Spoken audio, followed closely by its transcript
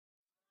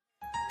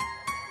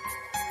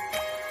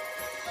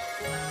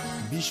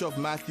Bishop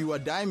Matthew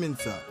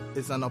Adai-Mensah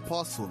is an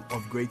apostle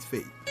of great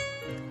faith.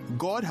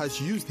 God has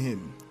used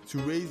him to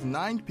raise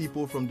 9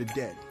 people from the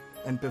dead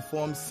and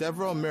perform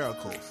several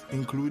miracles,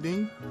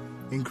 including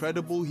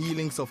incredible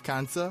healings of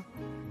cancer,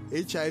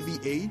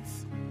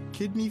 HIV/AIDS,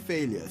 kidney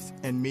failures,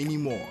 and many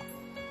more.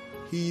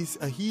 He is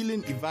a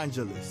healing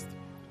evangelist,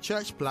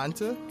 church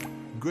planter,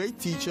 great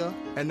teacher,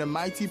 and a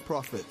mighty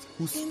prophet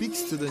who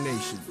speaks to the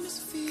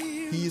nations.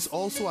 He is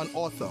also an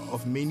author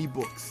of many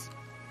books.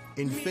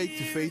 In Faith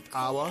to Faith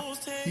Hour,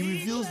 he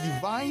reveals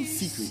divine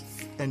secrets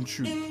and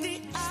truth.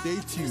 Stay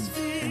tuned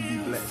and be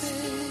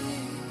blessed.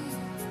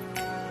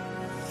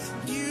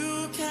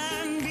 You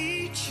can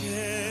be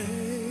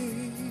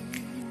changed.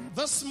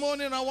 This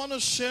morning I want to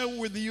share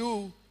with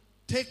you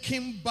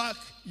taking back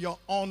your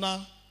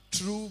honor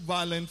through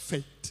violent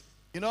faith.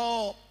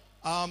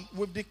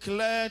 We've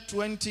declared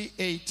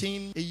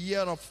 2018 a year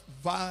of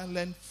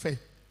violent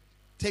faith,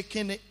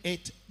 taking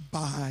it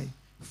by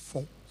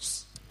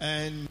force.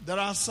 And there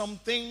are some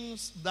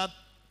things that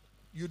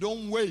you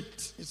don't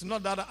wait. It's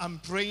not that I'm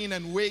praying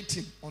and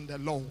waiting on the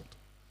Lord.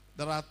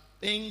 There are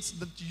things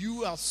that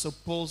you are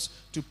supposed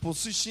to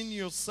position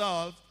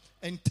yourself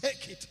and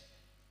take it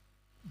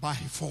by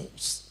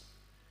force.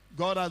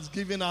 God has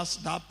given us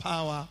that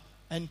power,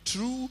 and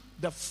through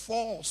the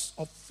force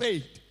of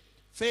faith,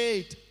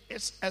 faith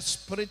is a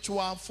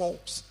spiritual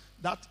force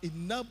that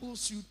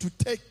enables you to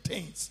take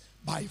things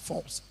by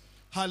force.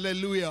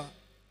 Hallelujah.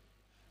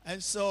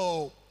 And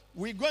so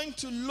we're going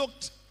to look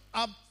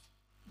up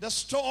the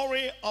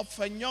story of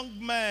a young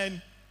man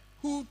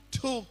who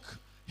took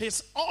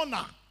his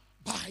honor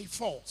by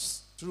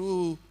force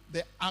through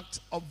the act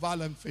of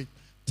violent faith.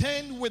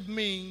 Turn with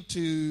me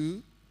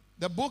to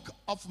the book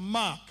of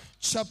Mark,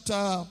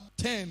 chapter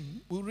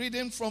 10. We're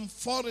reading from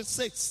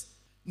 46.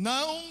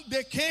 Now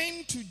they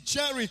came to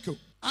Jericho.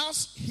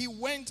 As he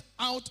went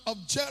out of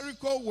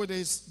Jericho with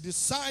his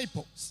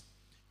disciples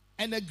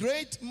and a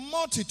great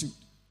multitude,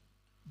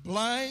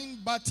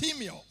 blind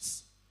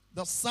Bartimaeus,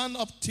 the son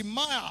of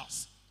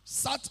Timaeus,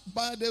 sat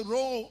by the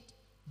road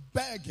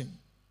begging.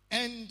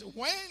 And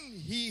when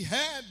he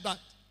heard that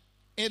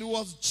it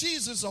was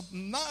Jesus of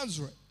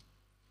Nazareth,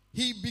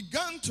 he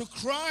began to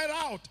cry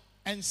out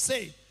and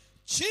say,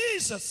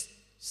 Jesus,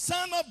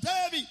 son of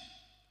David,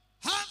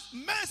 have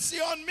mercy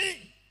on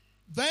me.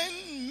 Then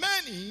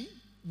many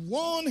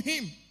warned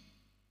him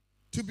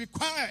to be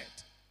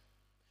quiet,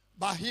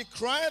 but he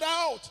cried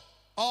out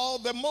all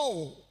the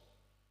more,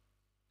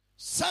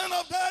 Son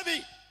of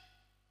David,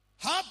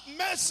 have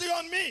mercy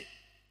on me.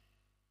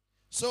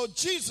 So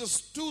Jesus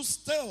stood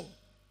still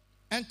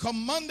and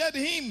commanded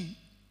him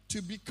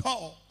to be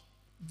called.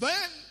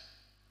 Then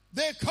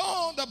they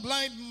called the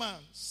blind man,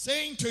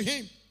 saying to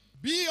him,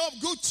 be of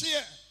good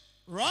cheer,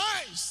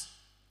 rise,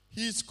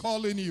 he is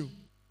calling you.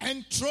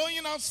 And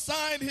throwing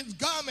aside his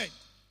garment,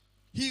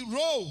 he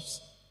rose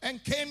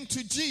and came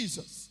to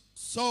Jesus.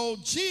 So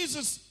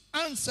Jesus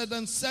answered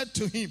and said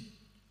to him,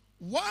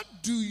 what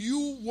do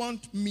you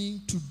want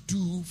me to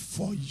do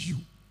for you?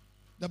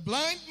 The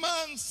blind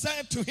man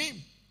said to him,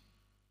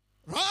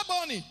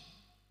 Rabboni,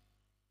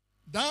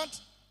 that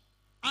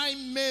I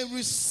may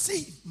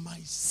receive my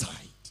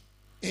sight.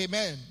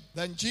 Amen.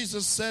 Then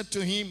Jesus said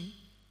to him,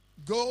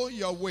 go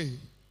your way.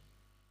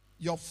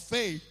 Your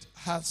faith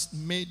has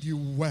made you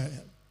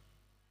well.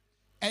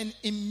 And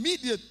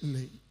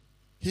immediately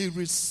he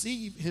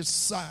received his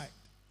sight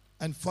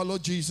and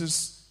followed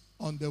Jesus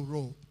on the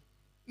road.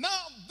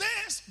 Now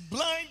this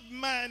blind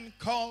man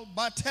called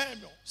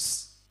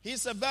Bartimaeus,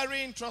 he's a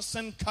very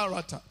interesting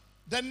character.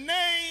 The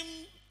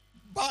name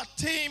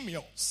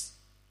Bartimaeus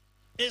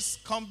is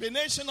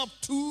combination of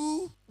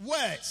 2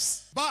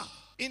 words. Ba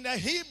in the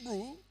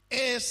Hebrew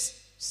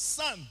is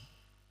son.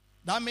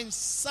 That means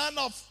son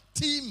of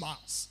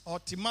Timaeus or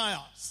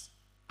Timaeus.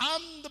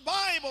 And the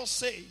Bible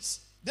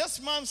says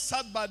this man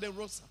sat by the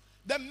roadside.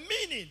 The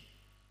meaning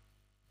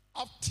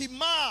of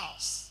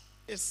Timaeus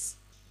is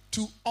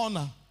to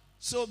honor.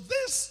 So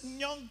this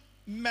young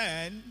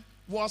man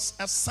was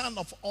a son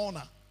of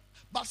honor.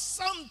 But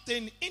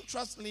something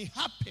interestingly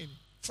happened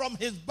from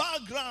his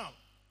background.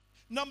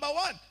 Number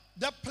one,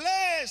 the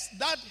place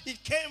that he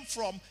came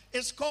from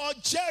is called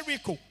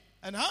Jericho.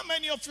 And how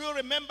many of you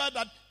remember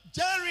that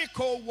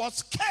Jericho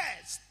was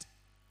cursed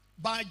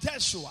by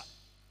Joshua?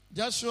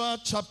 Joshua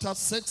chapter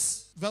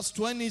 6 verse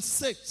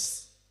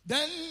 26.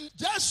 Then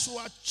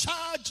Joshua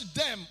charged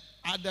them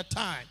at the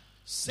time,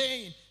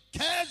 saying,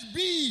 cursed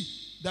be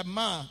the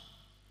man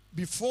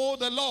before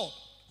the Lord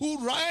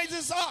who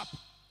rises up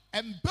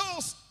and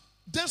builds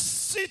this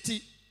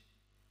city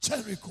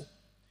Jericho.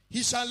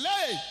 He shall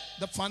lay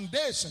the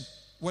foundation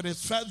with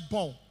his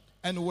firstborn,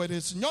 and with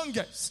his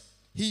youngest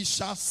he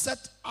shall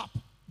set up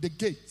the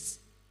gates.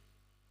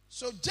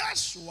 So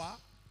Joshua,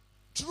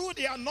 through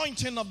the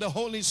anointing of the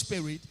Holy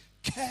Spirit,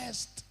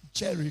 cursed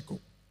Jericho.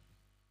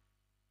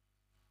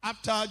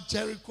 After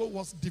Jericho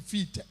was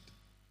defeated,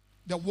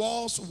 the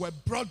walls were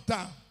brought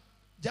down.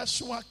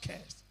 Joshua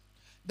cursed.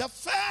 The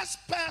first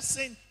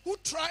person who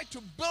tried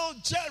to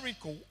build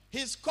Jericho,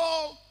 he's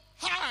called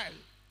Hai.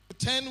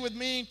 Turn with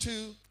me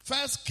to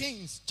 1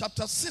 Kings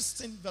chapter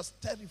 16 verse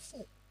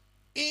 34.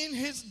 In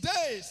his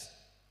days,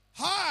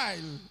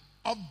 Hiel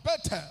of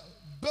Bethel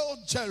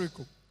built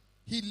Jericho.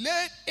 He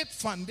laid its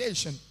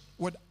foundation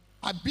with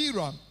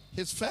Abiram,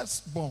 his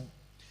firstborn,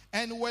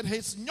 and with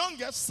his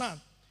youngest son,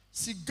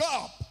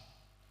 Segub,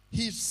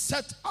 he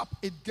set up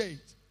its gate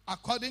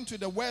according to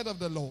the word of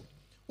the Lord,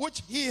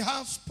 which he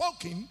has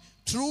spoken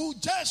through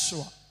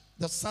Joshua,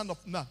 the son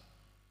of Nun.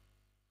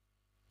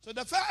 So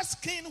the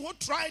first king who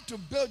tried to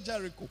build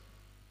Jericho,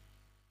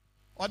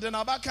 or the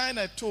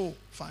Nabaka two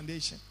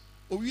foundation,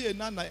 we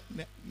na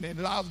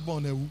last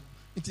born in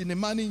the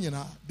money,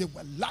 they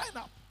were lined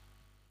up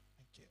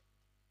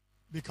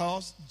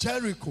because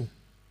Jericho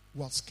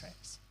was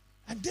cursed.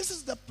 And this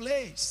is the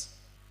place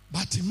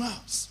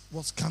Bartimaeus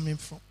was coming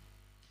from.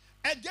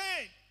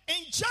 Again,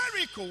 in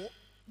Jericho,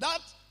 that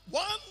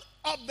one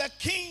of the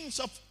kings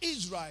of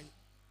Israel,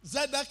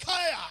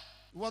 Zedekiah,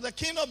 was the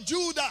king of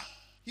Judah.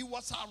 He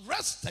was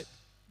arrested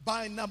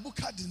by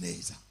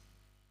Nebuchadnezzar.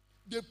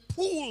 They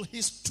pulled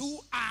his two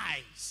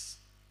eyes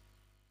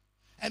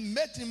and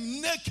made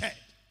him naked,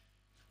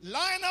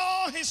 lying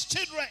all his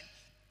children,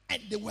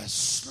 and they were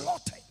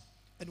slaughtered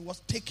and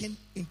was taken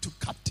into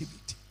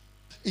captivity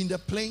in the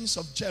plains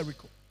of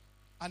Jericho.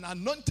 An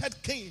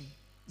anointed king,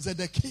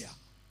 Zedekiah,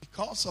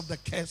 because of the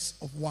curse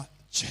of what?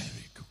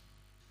 Jericho.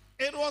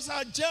 It was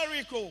at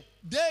Jericho,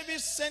 David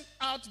sent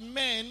out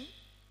men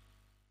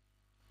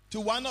to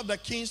one of the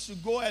kings to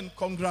go and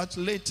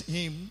congratulate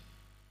him.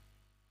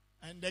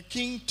 And the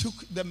king took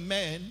the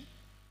men,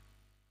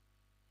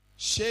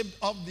 shaved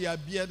off their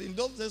beard. In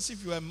those days,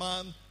 if you are a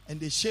man and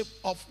they shave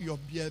off your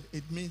beard,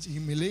 it means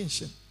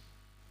humiliation.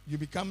 You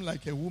become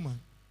like a woman.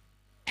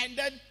 And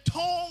then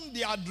torn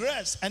their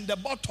dress and the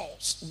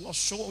bottles was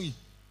showing.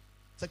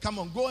 So come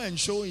on, go and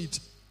show it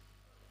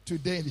to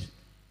David.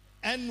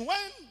 And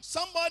when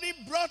somebody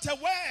brought a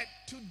word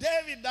to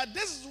David that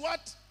this is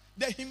what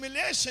the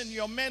humiliation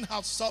your men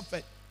have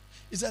suffered,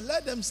 he said,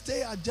 let them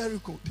stay at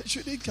Jericho. They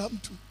shouldn't come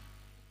to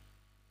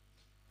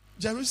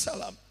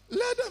Jerusalem.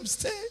 Let them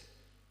stay.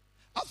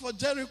 As for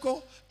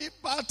Jericho, if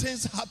bad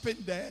things happen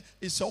there,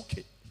 it's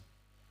okay.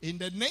 In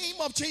the name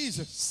of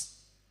Jesus,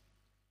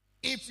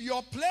 if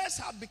your place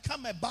had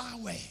become a bad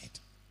word,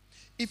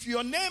 if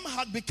your name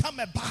had become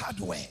a bad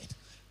word,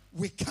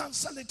 we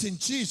cancel it in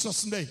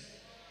Jesus' name.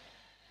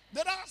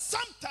 There are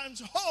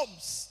sometimes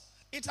homes,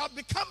 it has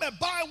become a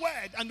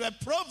byword and a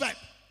proverb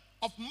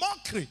of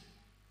mockery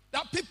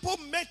that people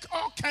make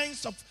all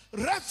kinds of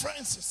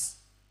references.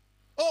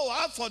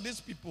 Oh, as for these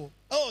people,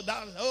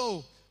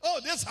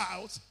 this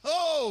house,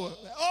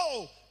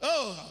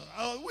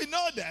 we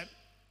know them.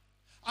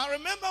 I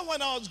remember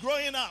when I was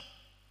growing up,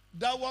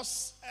 there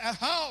was a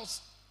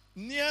house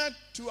near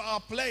to our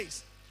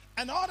place,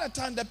 and all the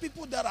time the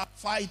people that are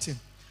fighting.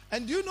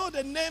 And do you know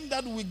the name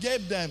that we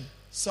gave them?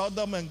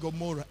 Sodom and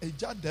Gomorrah.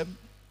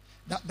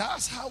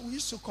 That's how we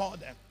used to call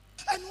them.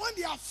 And when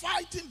they are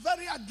fighting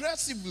very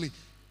aggressively,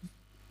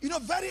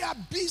 very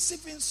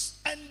abusive,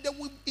 and they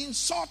will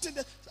insult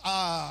it.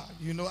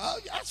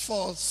 As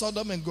for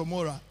Sodom and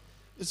Gomorrah,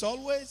 it's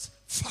always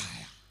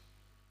fire.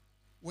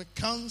 We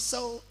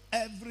cancel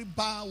every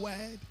bad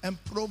word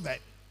and proverb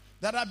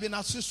that have been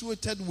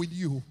associated with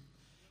you.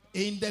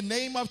 In the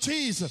name of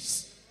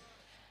Jesus.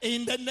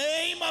 In the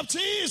name of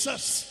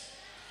Jesus.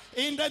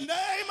 In the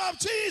name of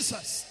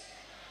Jesus.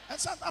 And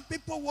some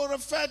people will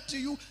refer to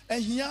you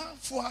and here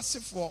for us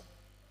for.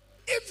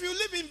 If you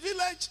live in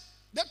village,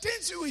 the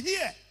things you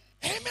hear.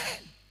 Amen.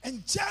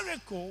 And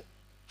Jericho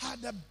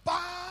had a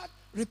bad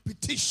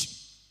reputation.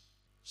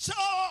 So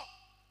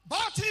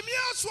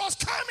Bartimaeus was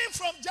coming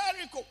from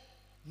Jericho.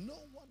 No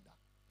wonder.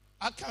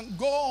 I can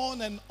go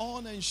on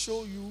and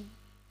show you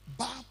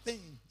bad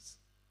things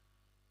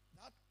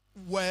that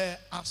were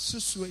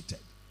associated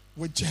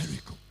with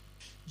Jericho.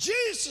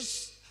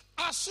 Jesus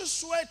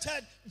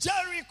associated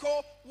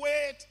Jericho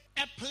with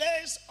a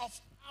place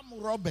of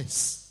armed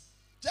robbers.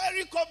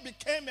 Jericho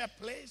became a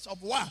place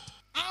of what?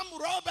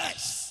 Armed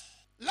robbers.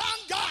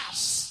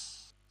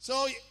 Langards.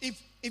 So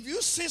if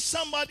you see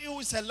somebody who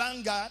is a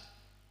langard,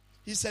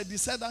 he's a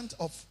descendant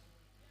of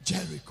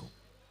Jericho.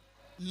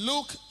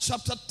 Luke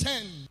chapter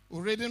 10,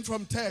 we're reading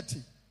from 30.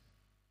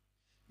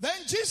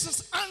 Then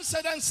Jesus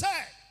answered and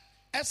said,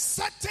 a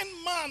certain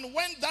man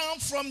went down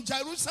from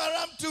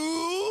Jerusalem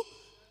to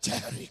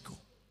Jericho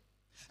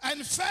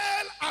and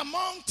fell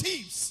among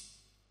thieves,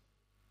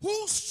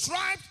 who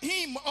stripped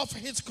him of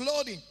his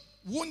clothing,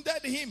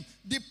 wounded him,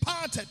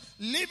 departed,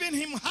 leaving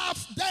him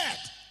half dead.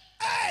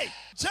 Hey,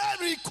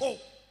 Jericho,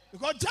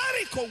 because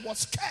Jericho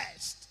was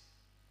cursed.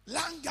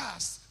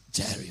 Langards,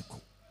 Jericho.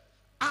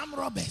 Armed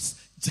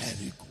robbers,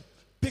 Jericho.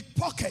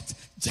 Pickpocket,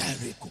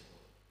 Jericho.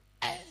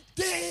 And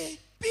they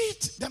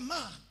beat the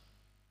man,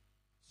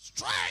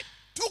 straight,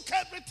 took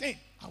everything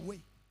away,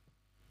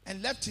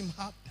 and left him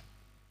half dead.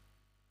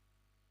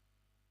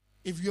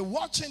 If you're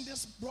watching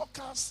this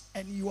broadcast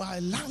and you are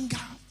a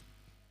langard,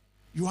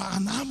 you are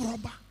an armed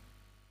robber,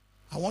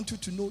 I want you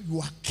to know you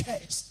are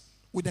cursed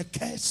with the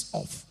curse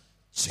of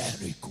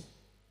Jericho.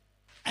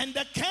 And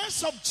the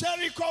curse of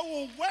Jericho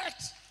will work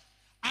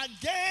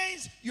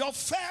against your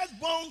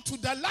firstborn to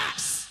the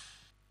last.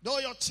 Though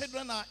your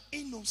children are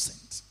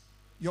innocent,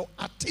 your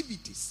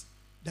activities,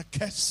 the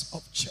curse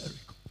of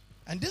Jericho.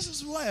 And this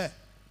is where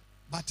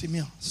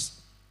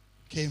Bartimaeus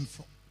came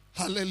from.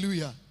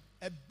 Hallelujah.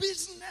 A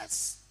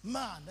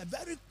businessman, a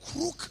very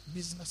crook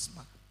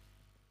businessman.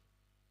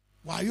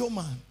 Wayo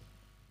man.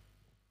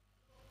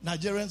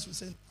 Nigerians will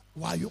say,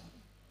 Wayo.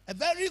 A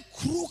very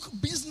crook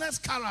business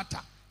character.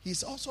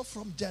 He's also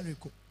from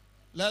Jericho.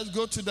 Let's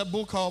go to the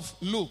book of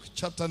Luke,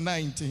 chapter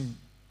 19.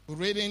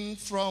 Reading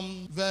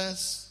from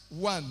verse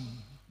 1.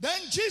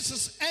 Then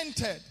Jesus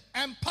entered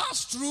and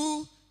passed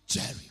through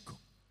Jericho.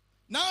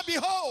 Now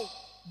behold,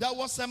 there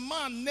was a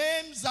man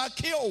named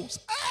Zacchaeus.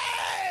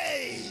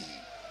 Hey!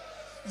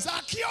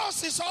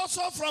 Zacchaeus is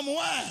also from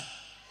where?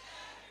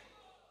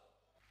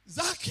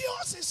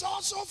 Zacchaeus is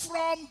also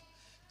from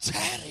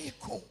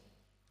Jericho.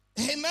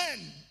 Amen.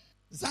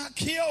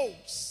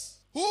 Zacchaeus,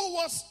 who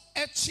was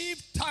a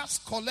chief tax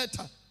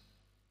collector,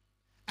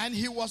 and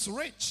he was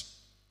rich,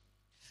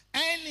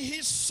 and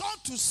he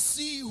sought to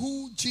see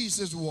who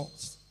Jesus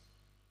was,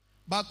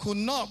 but could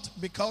not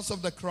because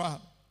of the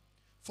crowd,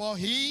 for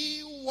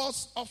he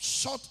was of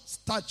short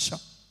stature.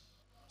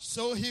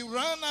 So he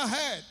ran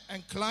ahead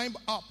and climbed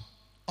up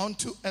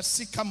onto a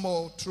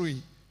sycamore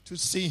tree to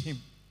see him,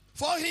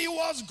 for he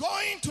was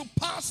going to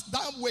pass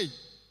that way.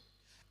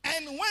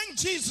 And when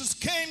Jesus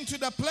came to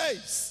the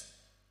place,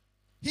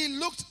 he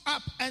looked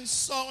up and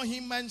saw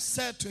him and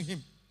said to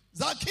him,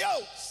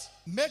 Zacchaeus,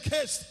 make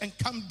haste and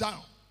come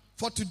down,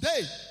 for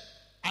today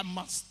I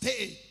must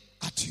stay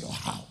at your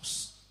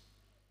house.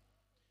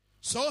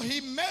 So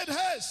he made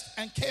haste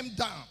and came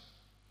down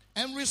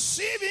and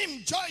received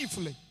him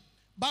joyfully.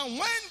 But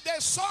when they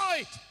saw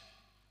it,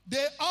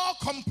 they all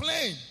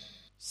complained,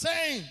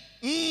 saying,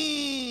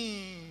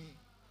 hey,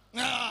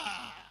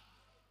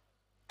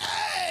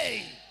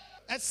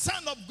 a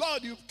son of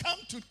God, you've come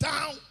to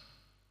town.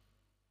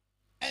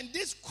 And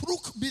this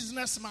crook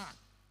businessman,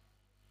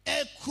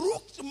 a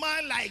crook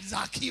man like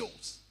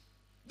Zacchaeus,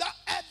 that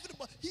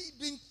everybody, he'd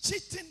been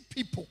cheating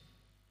people.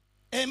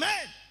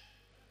 Amen.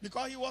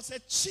 Because he was a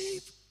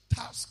chief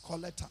tax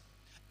collector.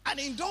 And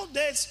in those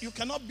days, you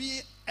cannot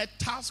be a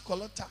tax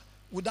collector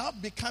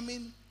without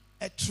becoming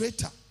a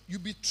traitor. You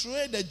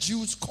betray the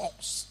Jews'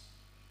 cause.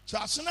 So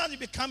as soon as you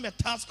become a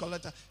tax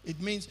collector, it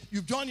means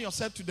you've joined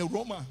yourself to the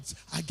Romans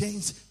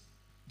against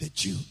the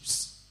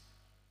Jews.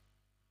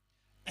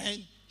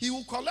 And he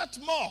will collect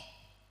more.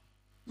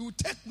 He will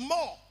take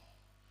more.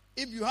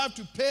 If you have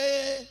to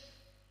pay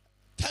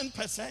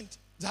 10%,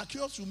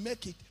 Zacchaeus will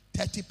make it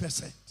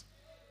 30%.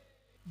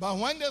 But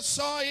when they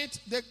saw it,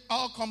 they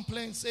all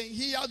complained, saying,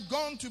 he had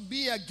gone to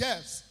be a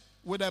guest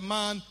with a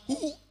man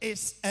who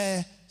is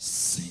a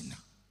sinner.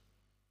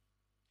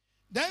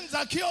 Then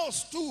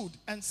Zacchaeus stood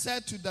and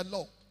said to the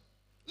Lord,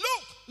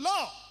 look,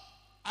 Lord,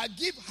 I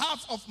give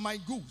half of my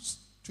goods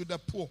to the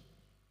poor.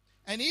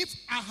 And if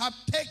I have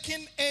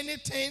taken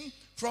anything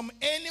from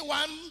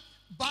anyone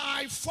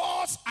by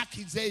false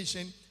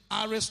accusation,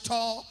 I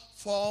restore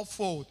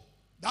fourfold.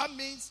 That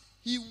means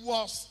he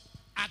was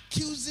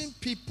accusing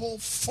people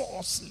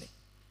falsely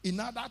in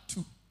order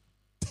to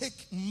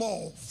take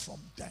more from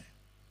them.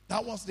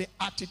 That was the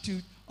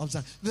attitude of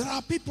Zacchaeus. There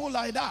are people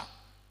like that.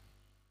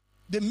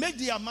 They make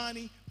their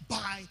money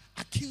by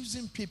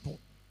accusing people,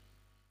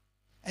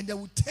 and they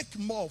will take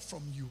more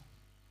from you.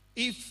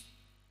 If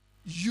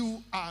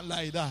you are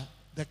like that,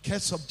 the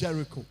curse of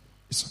Jericho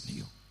is on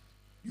you.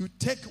 You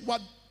take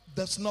what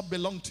does not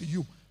belong to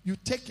you. You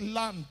take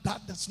land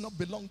that does not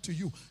belong to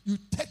you. You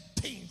take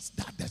things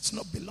that does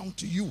not belong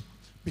to you,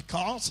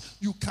 because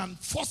you can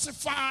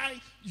falsify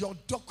your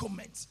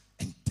documents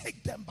and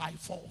take them by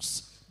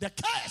force. The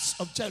curse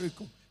of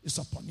Jericho is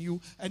upon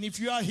you. And if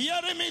you are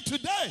hearing me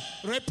today,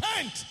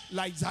 repent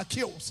like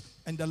Zacchaeus,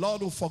 and the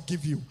Lord will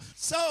forgive you.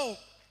 So,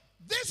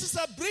 this is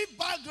a brief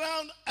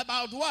background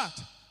about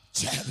what?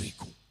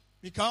 Jericho.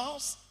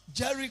 Because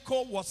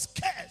Jericho was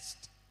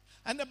cursed.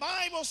 And the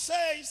Bible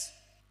says,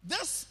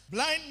 this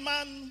blind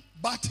man,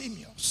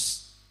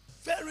 Bartimaeus,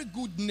 very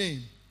good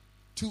name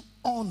to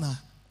honor.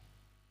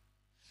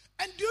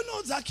 And do you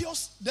know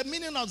Zacchaeus, the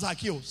meaning of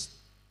Zacchaeus?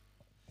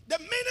 The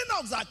meaning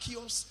of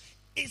Zacchaeus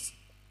is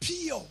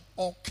pure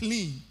or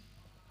clean.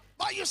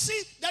 But you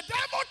see, the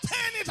devil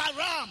turned it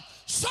around.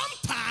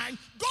 Sometimes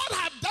God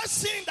has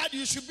destined that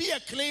you should be a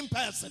clean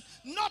person,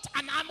 not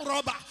an armed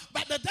robber.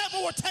 But the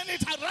devil will turn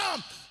it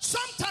around.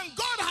 Sometimes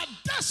God has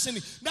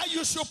destined that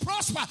you should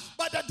prosper,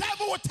 but the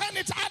devil will turn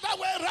it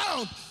other way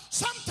around.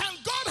 Sometimes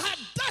God has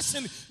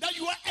destined that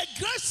you are a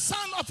great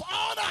son of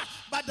honor,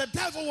 but the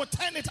devil will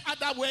turn it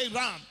other way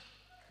around.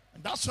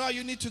 And that's why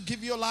you need to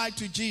give your life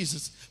to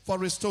Jesus for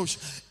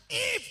restoration.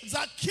 If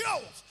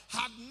Zacchaeus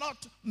had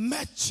not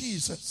met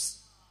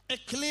Jesus, a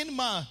clean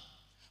man,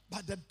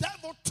 but the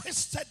devil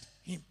twisted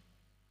him,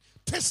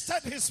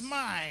 twisted his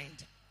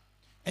mind,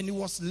 and he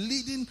was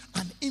leading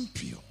an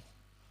impure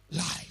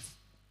life.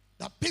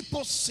 That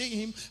people see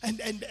him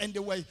and they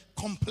were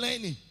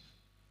complaining,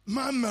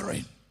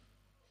 murmuring.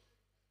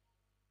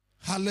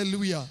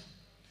 Hallelujah.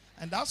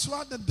 And that's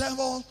what the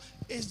devil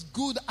is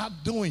good at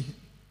doing.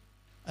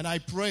 And I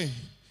pray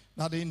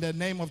that in the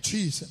name of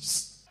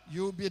Jesus,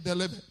 you'll be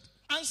delivered.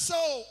 And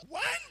so,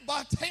 when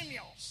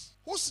Bartimaeus,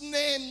 whose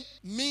name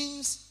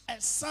means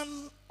a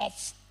son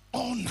of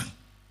honor,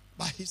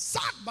 but he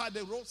sat by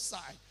the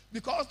roadside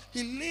because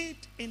he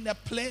lived in a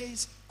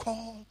place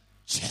called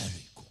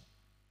Jericho.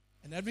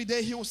 And every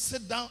day he would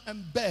sit down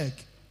and beg.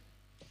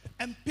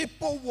 And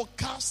people will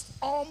cast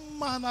all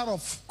manner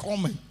of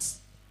comments.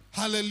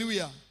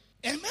 Hallelujah.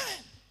 Amen.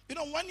 You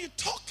know, when you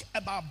talk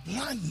about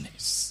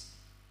blindness,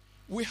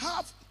 we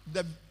have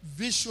the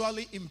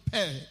visually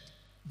impaired.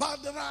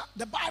 But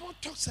the Bible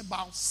talks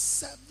about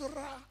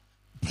several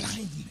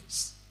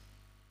blindness.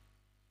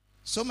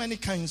 So many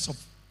kinds of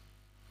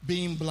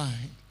being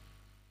blind.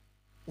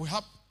 We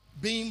have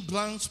being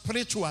blind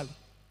spiritually.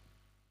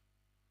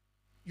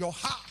 Your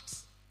heart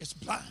is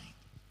blind.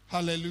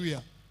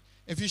 Hallelujah.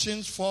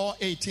 Ephesians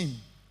 4:18.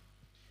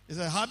 It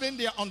says, having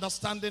their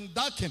understanding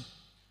darkened,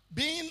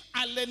 being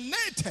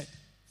alienated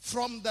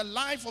from the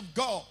life of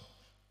God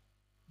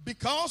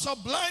because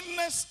of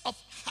blindness of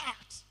heart.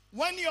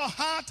 When your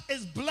heart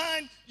is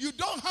blind, you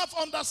don't have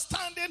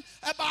understanding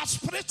about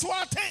spiritual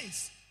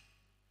things.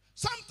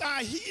 Sometimes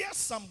I hear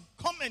some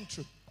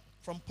commentary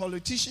from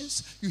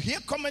politicians. You hear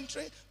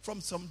commentary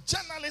from some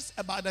journalists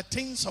about the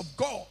things of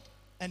God.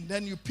 And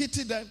then you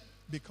pity them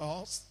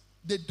because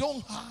they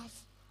don't have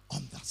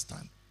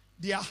understanding.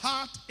 Their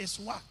heart is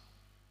what?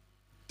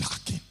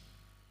 Darkened.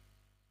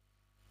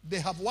 They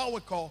have what we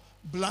call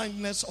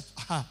blindness of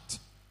heart.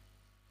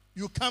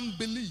 You can't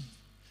believe.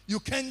 You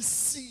can't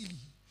see.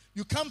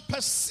 You can't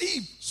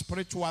perceive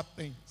spiritual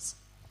things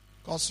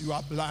because you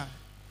are blind.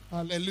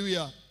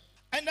 Hallelujah.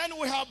 And then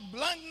we have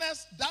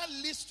blindness that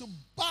leads to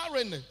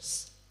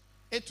barrenness.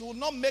 It will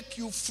not make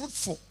you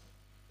fruitful.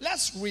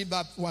 Let's read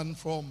that one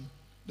from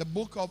the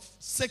book of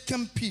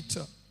 2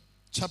 Peter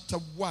chapter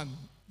 1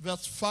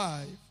 verse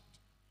 5.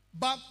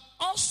 But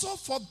also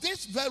for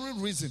this very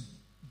reason,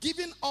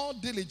 giving all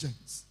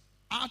diligence,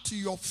 add to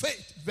your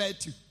faith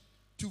virtue,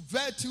 to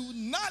virtue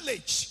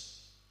knowledge,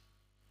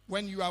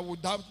 when you are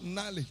without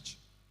knowledge.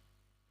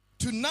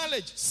 To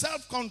knowledge,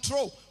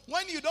 self-control.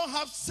 When you don't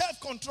have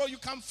self-control, you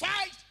can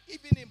fight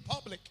even in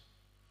public.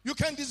 You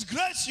can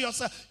disgrace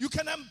yourself. You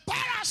can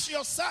embarrass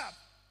yourself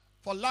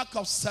for lack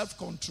of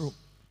self-control.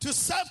 To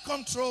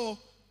self-control,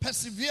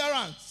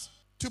 perseverance.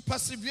 To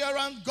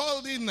perseverance,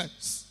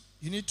 godliness.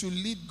 You need to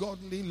lead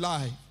godly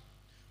life.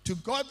 To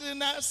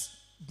godliness,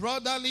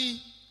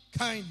 brotherly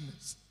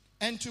kindness.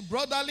 And to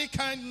brotherly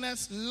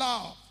kindness,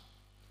 love.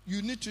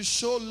 You need to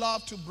show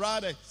love to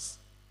brothers.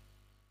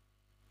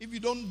 If you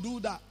don't do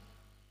that,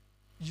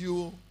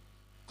 you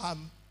are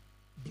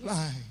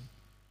blind.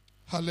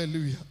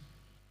 Hallelujah.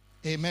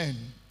 Amen.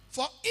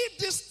 For if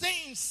these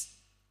things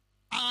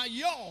are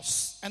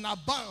yours and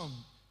abound,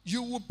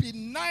 you will be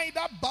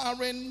neither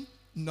barren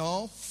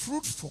nor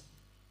fruitful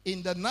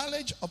in the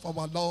knowledge of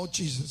our Lord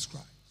Jesus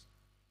Christ.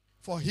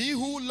 For he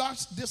who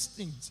lacks these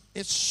things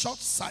is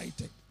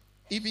short-sighted,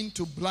 even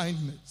to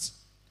blindness,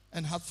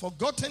 and hath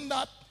forgotten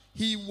that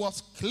he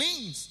was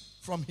cleansed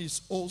from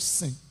his old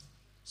sin.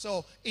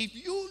 So if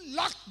you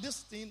lack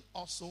this thing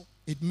also,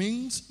 it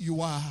means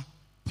you are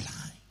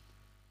blind.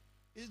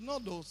 It's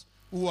not those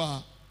who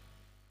are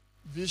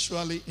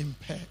visually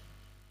impaired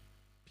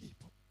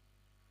people.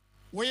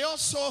 We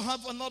also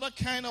have another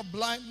kind of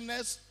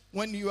blindness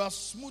when you are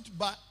smote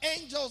by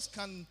angels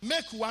can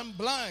make one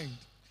blind.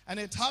 And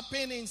it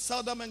happened in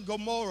Sodom and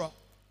Gomorrah.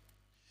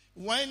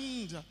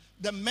 When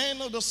the men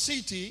of the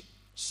city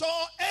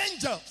saw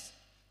angels,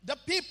 the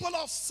people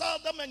of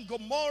Sodom and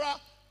Gomorrah,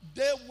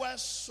 they were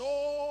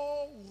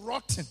so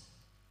rotten.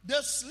 They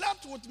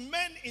slept with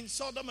men in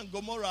Sodom and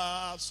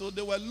Gomorrah, so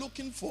they were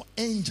looking for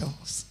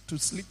angels to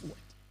sleep with.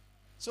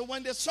 So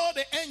when they saw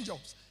the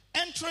angels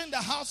entering the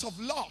house of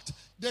Lot,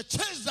 they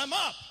chased them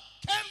up,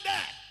 came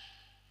there.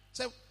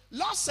 So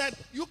Lot said,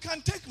 you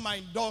can take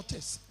my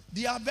daughters.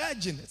 They are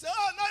virgins. They said,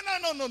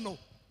 oh, no.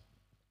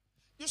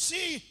 You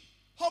see,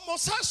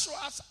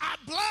 homosexuals are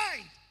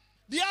blind.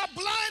 They are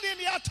blind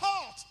in their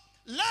thoughts.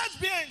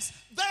 Lesbians,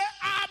 they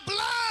are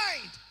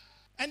blind.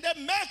 And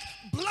they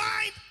make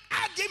blind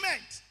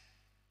arguments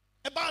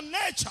about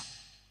nature.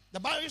 The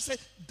Bible says,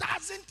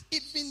 doesn't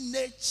even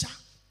nature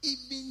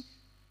even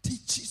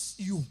teaches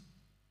you?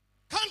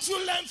 Can't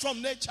you learn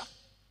from nature?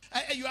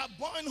 You are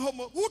born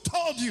homo. Who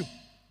told you?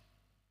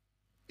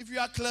 If you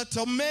are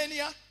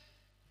kleptomania,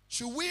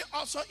 should we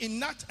also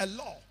enact a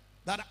law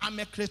that I'm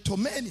a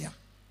kleptomania,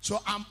 so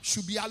I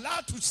should be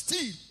allowed to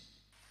steal?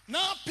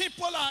 Now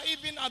people are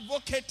even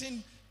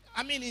advocating,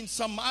 in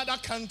some other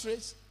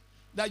countries,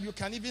 that you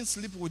can even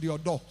sleep with your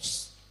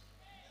dogs.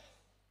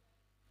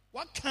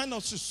 What kind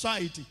of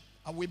society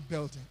are we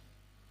building?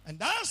 And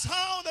that's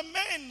how the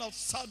men of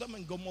Sodom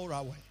and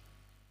Gomorrah were.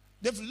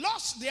 They've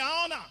lost their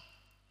honor.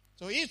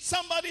 So if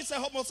somebody is a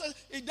homosexual,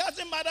 it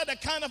doesn't matter the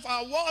kind of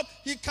award,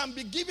 he can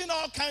be given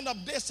all kind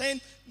of this,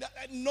 saying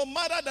no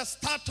matter the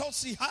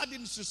status he had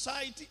in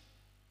society.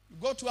 You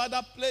go to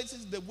other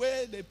places, the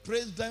way they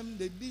praise them,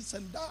 they this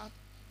and that.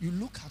 you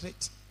look at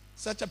it,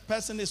 such a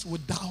person is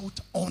without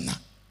honor.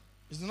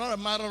 It's not a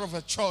matter of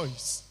a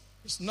choice.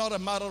 It's not a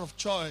matter of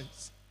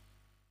choice.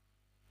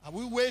 Are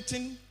we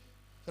waiting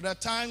for the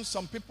time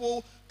some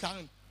people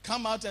can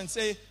come out and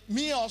say,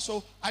 me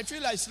also, I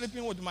feel like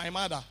sleeping with my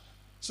mother,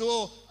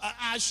 so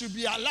I should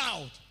be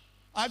allowed.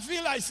 I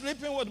feel like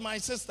sleeping with my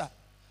sister.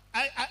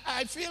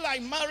 I feel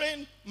like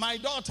marrying my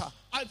daughter.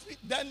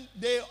 Then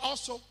they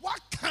also, what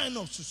kind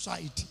of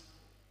society?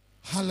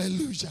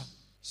 Hallelujah.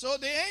 So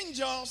the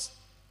angels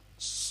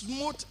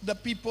smote the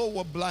people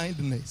with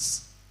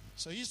blindness.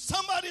 So if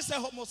somebody's a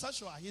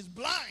homosexual, he's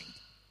blind.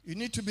 You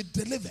need to be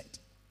delivered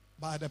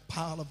by the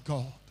power of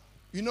God.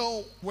 You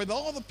know, with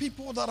all the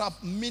people that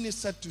I've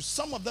ministered to,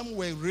 some of them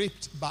were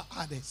raped by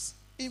others.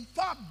 In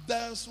fact,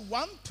 there's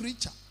one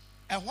preacher,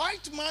 a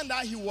white man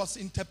that he was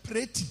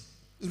interpreting,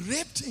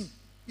 raped him.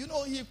 You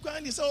know,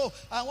 he said, oh,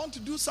 I want to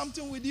do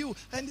something with you.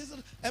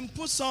 And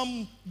put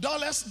some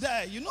dollars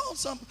there.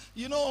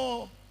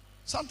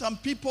 Sometimes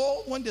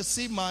people, when they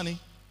see money,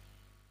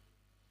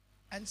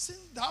 and since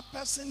that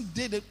person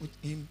did it with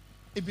him,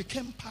 it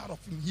became part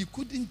of him. He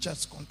couldn't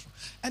just control.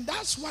 And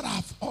that's what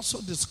I've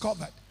also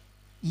discovered.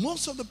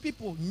 Most of the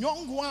people,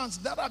 young ones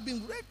that have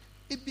been raped,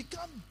 it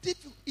becomes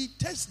difficult. It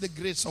takes the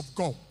grace of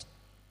God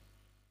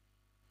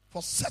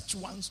for such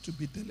ones to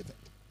be delivered.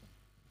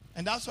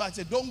 And that's why I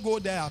say, don't go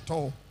there at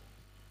all.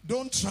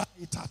 Don't try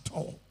it at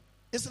all.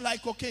 It's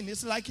like cocaine.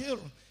 It's like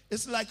heroin.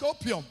 It's like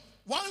opium.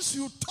 Once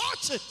you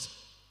touch it,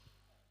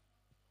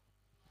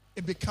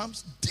 it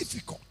becomes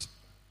difficult.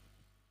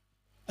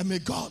 And may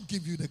God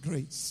give you the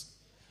grace.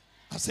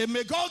 I say,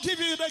 may God give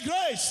you the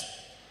grace.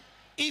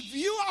 If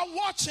you are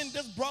watching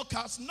this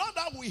broadcast, not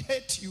that we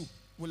hate you,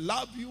 we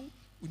love you,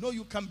 we know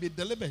you can be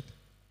delivered.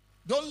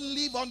 Don't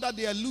live under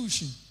the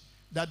illusion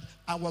that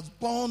I was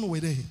born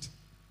with it.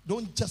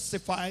 Don't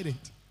justify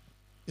it.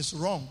 It's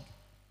wrong.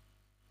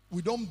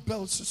 We don't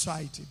build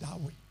society that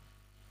way.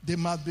 There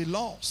must be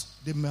laws.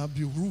 There must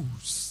be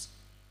rules.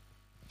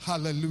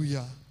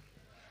 Hallelujah.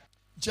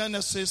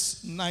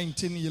 Genesis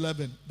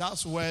 19:11.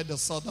 That's where the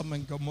Sodom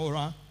and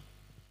Gomorrah.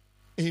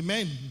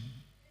 Amen.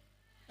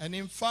 And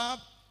in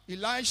fact,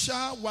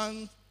 Elisha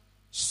once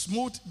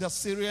smote the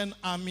Syrian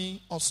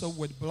army also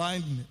with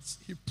blindness.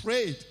 He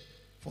prayed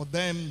for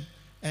them,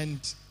 and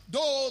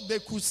though they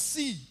could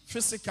see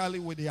physically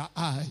with their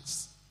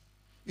eyes,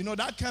 you know,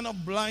 that kind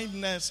of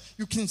blindness,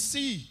 you can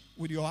see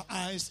with your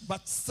eyes,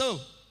 but still,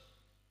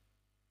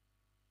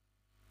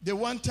 they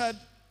were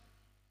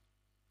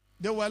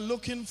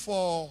looking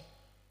for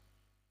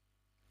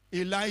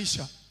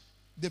Elisha.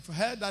 They've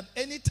heard that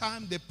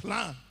anytime they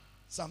plan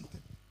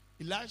something,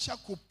 Elisha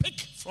could pick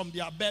from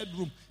their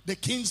bedroom, the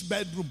king's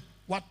bedroom,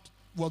 what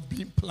was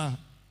being planned.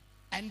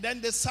 And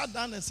then they sat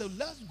down and said,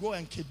 let's go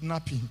and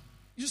kidnap him.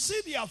 You see,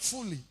 they are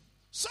fooling.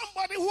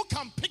 Somebody who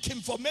can pick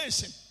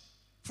information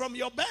from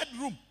your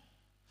bedroom.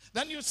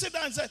 Then you sit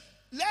down and say,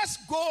 let's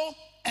go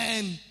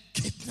and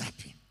kidnap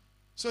him.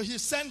 So he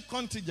sent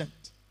contingent.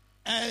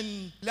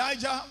 And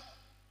Elijah,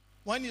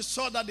 when he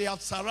saw that they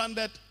had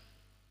surrendered,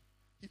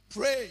 he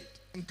prayed,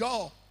 and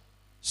God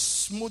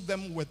smote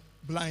them with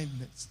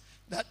blindness.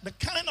 That the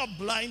kind of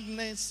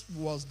blindness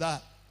was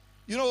that,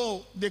 you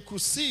know, they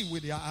could see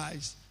with their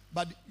eyes,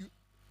 but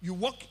you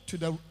walk to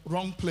the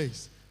wrong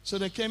place. So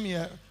they came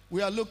here.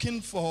 We are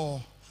looking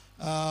for,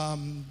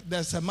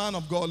 there's a man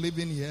of God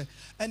living here,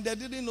 and they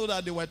didn't know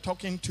that they were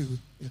talking to.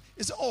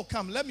 He said, oh,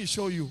 come, let me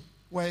show you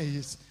where he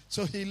is.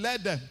 So he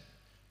led them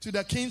to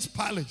the king's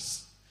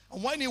palace.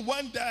 And when he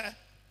went there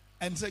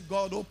and said,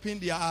 God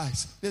opened their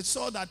eyes, they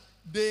saw that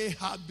they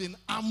had been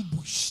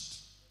ambushed.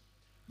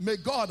 May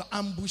God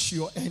ambush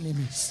your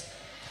enemies.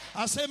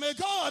 I say, may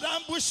God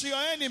ambush your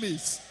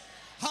enemies.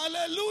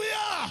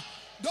 Hallelujah.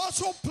 Those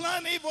who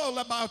plan evil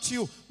about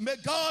you, may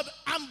God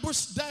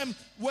ambush them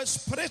with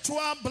spiritual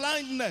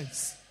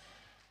blindness.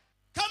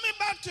 Coming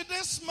back to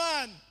this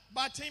man,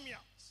 Bartimaeus,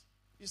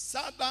 he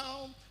sat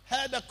down,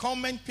 heard the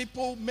comment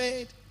people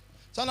made.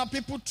 Some of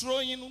people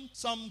throwing in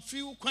some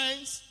few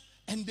coins,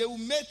 and they will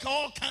make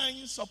all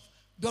kinds of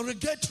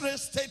derogatory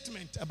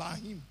statement about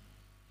him.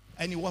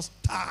 And he was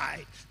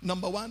tired.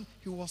 Number one,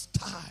 he was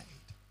tired.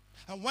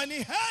 And when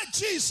he heard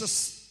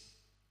Jesus,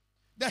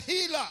 the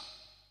healer,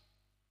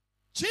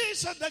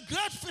 Jesus, the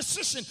great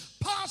physician,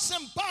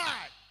 passing by.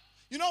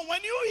 You know,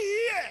 when you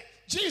hear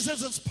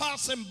Jesus is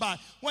passing by,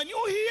 when you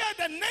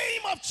hear the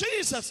name of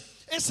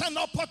Jesus, it's an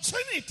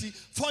opportunity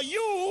for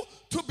you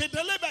to be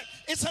delivered.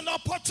 It's an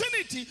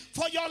opportunity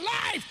for your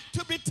life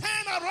to be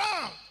turned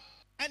around.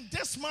 And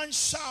this man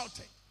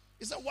shouted.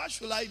 He said, what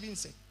should I even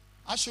say?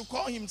 I should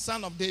call him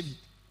son of David.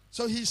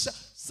 So he said,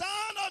 son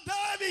of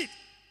David,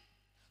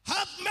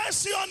 have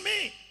mercy on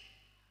me.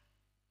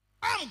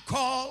 I'm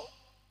called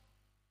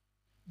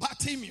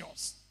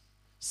Bartimaeus,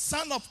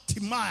 son of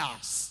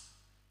Timaeus.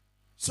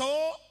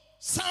 So,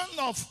 son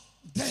of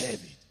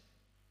David.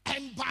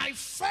 And by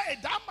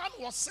faith, that man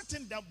was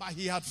sitting there, but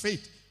he had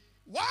faith.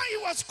 While he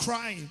was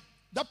crying,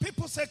 the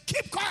people said,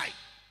 keep quiet.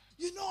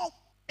 You know,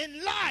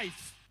 in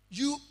life,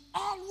 you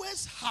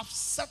always have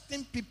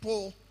certain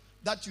people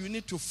that you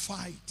need to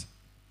fight.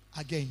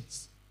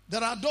 against.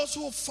 There are those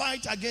who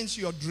fight against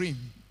your dream.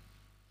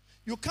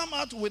 You come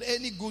out with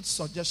any good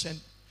suggestion,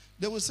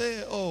 they will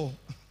say, oh,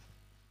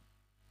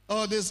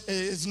 this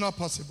is not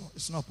possible.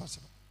 It's not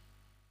possible.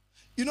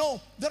 You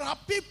know, there are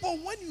people,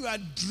 when you are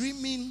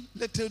dreaming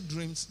little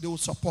dreams, they will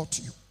support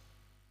you.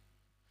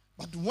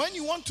 But when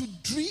you want to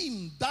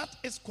dream that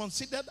is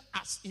considered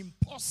as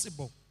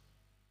impossible,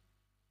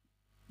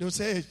 they will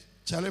say,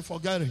 Charlie,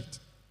 forget it.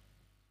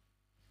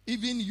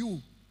 Even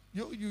you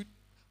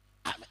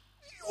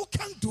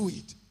can't do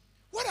it.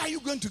 Where are you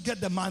going to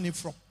get the money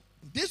from?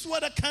 These were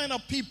the kind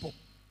of people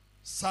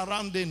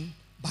surrounding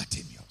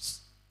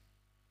Bartimaeus,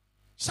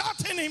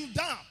 shouting him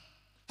down.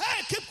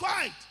 Hey, keep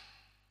quiet.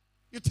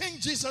 You think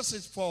Jesus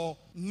is for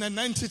an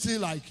entity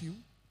like you?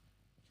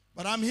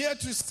 But I'm here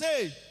to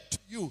say to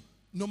you,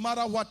 no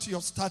matter what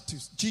your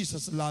status,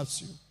 Jesus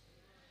loves you.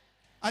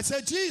 I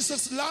said,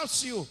 Jesus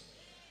loves you.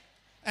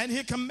 And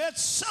he can make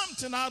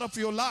something out of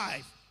your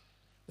life.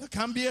 There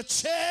can be a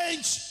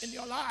change in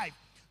your life.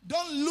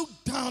 Don't look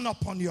down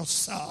upon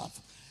yourself.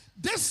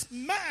 This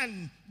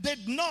man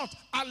did not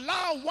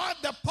allow what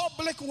the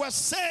public was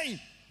saying.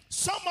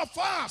 Some of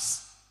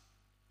us,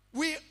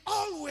 we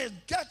always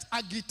get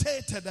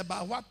agitated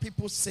about what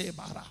people say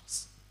about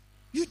us.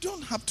 You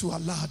don't have to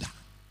allow that.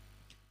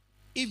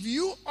 If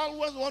you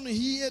always want to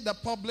hear the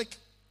public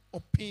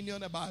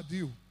opinion about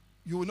you,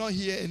 you will not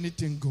hear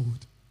anything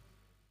good.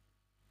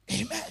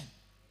 Amen.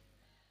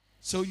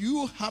 So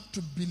you have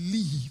to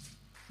believe.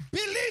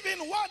 Believe in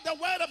what the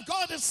word of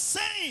God is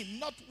saying,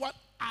 not what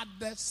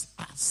others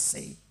are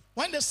saying.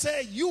 When they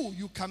say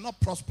you cannot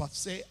prosper,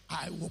 say,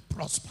 I will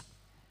prosper.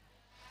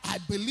 I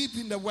believe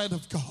in the word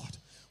of God.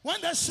 When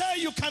they say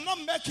you cannot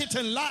make it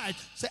in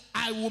life, say,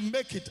 I will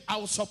make it. I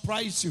will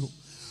surprise you.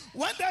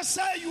 When they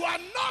say you are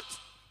not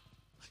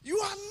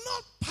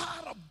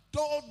part of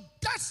your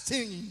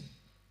destiny,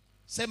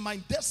 say, my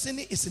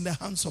destiny is in the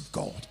hands of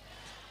God.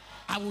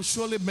 I will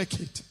surely make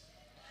it.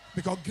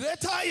 Because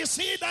greater is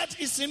he that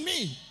is in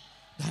me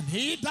than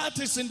he that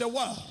is in the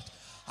world.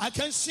 I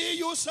can see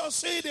you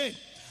succeeding.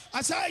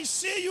 As I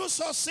see you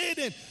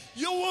succeeding,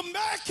 you will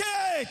make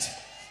it.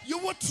 You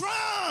will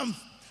triumph.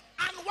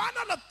 And one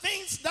of the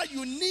things that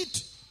you need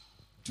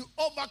to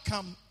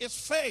overcome is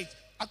faith.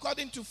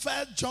 According to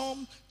 1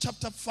 John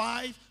chapter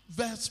 5,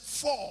 verse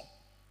 4.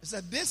 It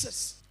said, this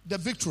is the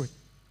victory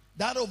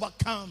that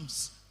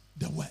overcomes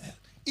the world.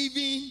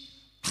 Even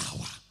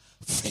our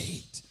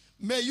faith.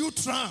 May you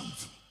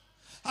triumph.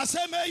 I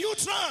say, may you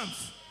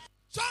triumph.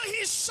 So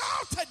he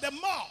shouted them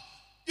more.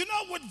 You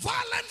know, with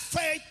violent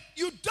faith,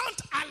 you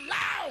don't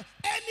allow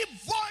any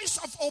voice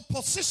of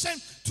opposition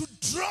to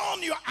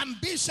drown your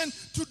ambition,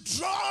 to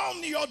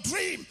drown your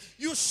dream.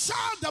 You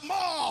shout them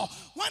all.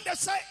 When they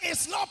say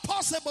it's not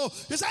possible,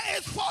 you say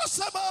it's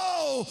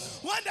possible.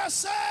 When they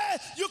say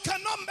you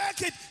cannot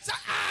make it, say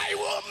I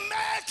will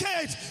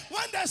make it.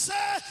 When they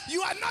say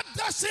you are not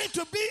destined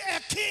to be a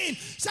king,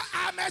 say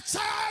I'm a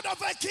child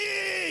of a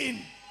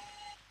king.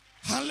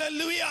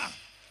 Hallelujah.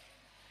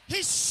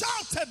 He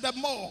shouted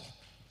them all.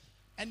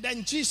 And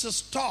then Jesus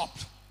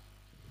stopped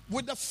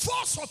with the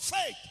force of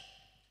faith.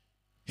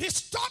 He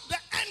stopped the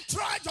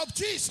entourage of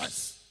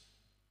Jesus.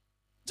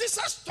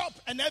 Jesus stopped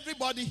and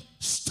everybody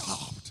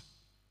stopped.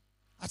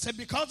 I said,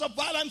 because of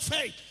violent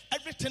faith,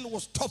 everything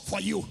was stopped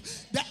for you.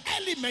 The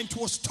element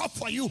was stopped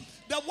for you.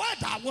 The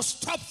weather was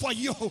stopped for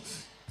you.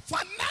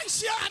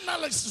 Financial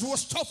analysis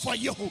was stopped for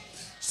you.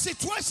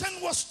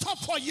 Situation was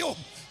stopped for you.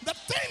 The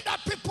thing that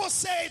people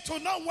say it will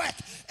not work,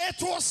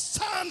 it will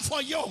stand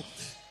for you.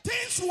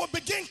 Things will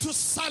begin to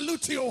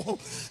salute you.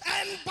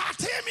 And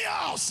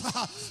Bartimaeus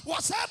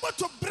was able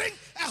to bring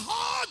a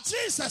whole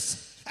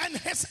Jesus and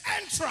his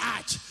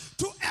entourage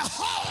to a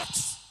halt.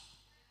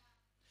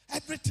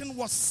 Everything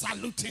was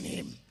saluting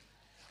him.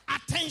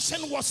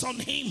 Attention was on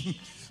him.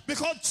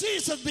 Because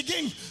Jesus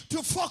began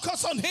to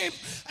focus on him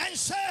and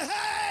say,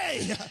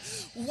 hey,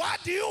 what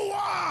do you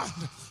want?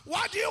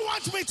 What do you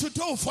want me to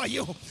do for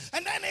you?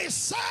 And then he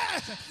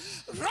said,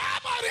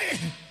 Rabbi,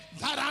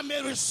 that I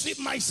may receive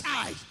my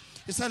sight.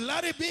 He said,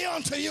 let it be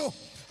unto you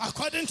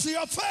according to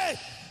your faith.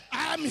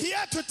 I am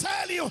here to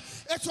tell you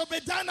it will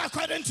be done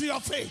according to your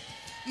faith.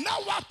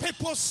 Not what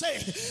people say.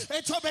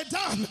 It will be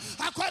done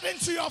according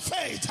to your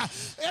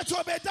faith. It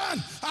will be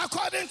done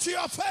according to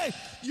your faith.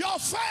 Your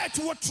faith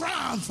will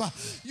triumph.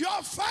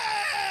 Your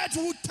faith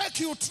will take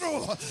you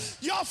through.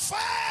 Your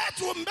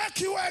faith will make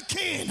you a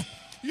king.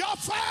 Your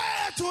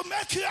faith will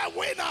make you a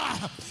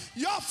winner.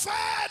 Your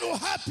faith will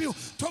help you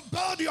to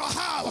build your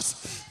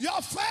house.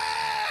 Your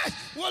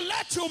faith will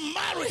let you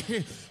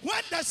marry.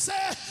 When they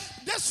say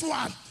this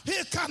one,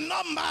 he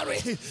cannot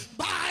marry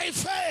by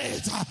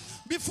faith.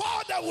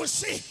 Before they will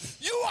see,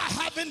 you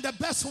are having the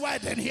best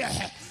wedding here.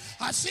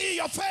 I see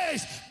your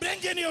faith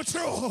bringing you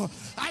through.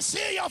 I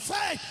see your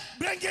faith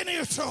bringing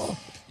you through.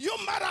 You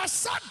might have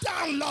sat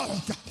down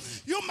long.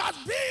 You might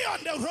be on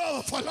the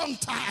road for a long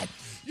time.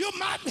 You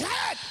might have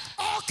had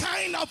all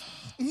kind of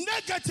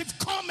negative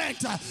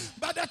comment,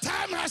 but the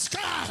time has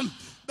come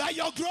that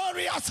your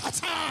glory has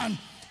returned.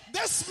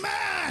 This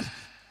man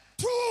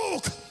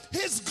took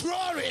his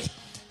glory,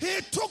 He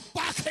took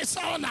back his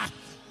honor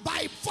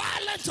by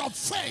violence of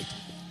faith,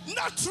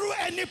 not through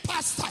any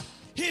pastor.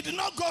 He did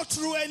not go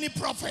through any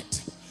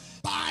prophet.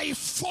 By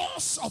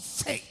force of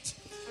faith,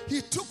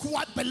 he took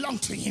what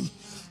belonged to him.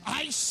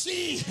 I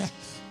see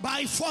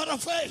by force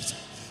of faith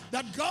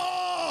that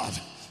God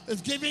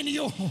is giving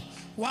you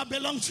what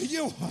belongs to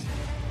you.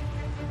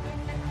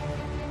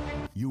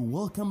 You're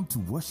welcome to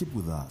worship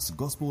with us,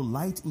 Gospel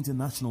Light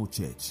International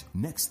Church,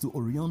 next to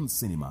Orion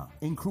Cinema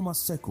in Nkrumah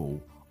Circle,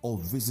 or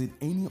visit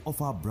any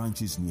of our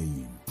branches near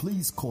you.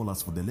 Please call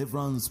us for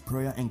deliverance,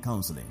 prayer, and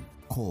counseling.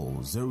 Call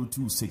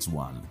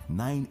 0261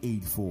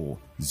 984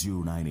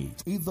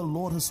 098. If the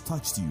Lord has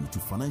touched you to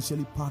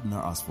financially partner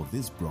us for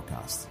this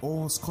broadcast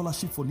or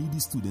scholarship for needy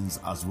students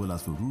as well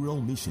as for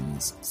rural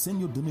missions, send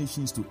your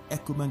donations to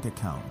EcoBank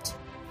account,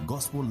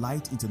 Gospel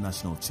Light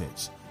International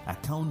Church,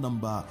 account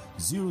number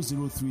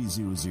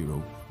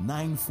 00300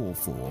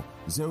 944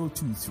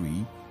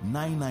 023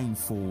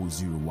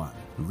 99401,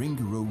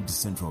 Ring Road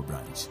Central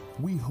Branch.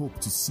 We hope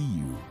to see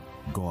you.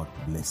 God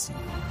bless you.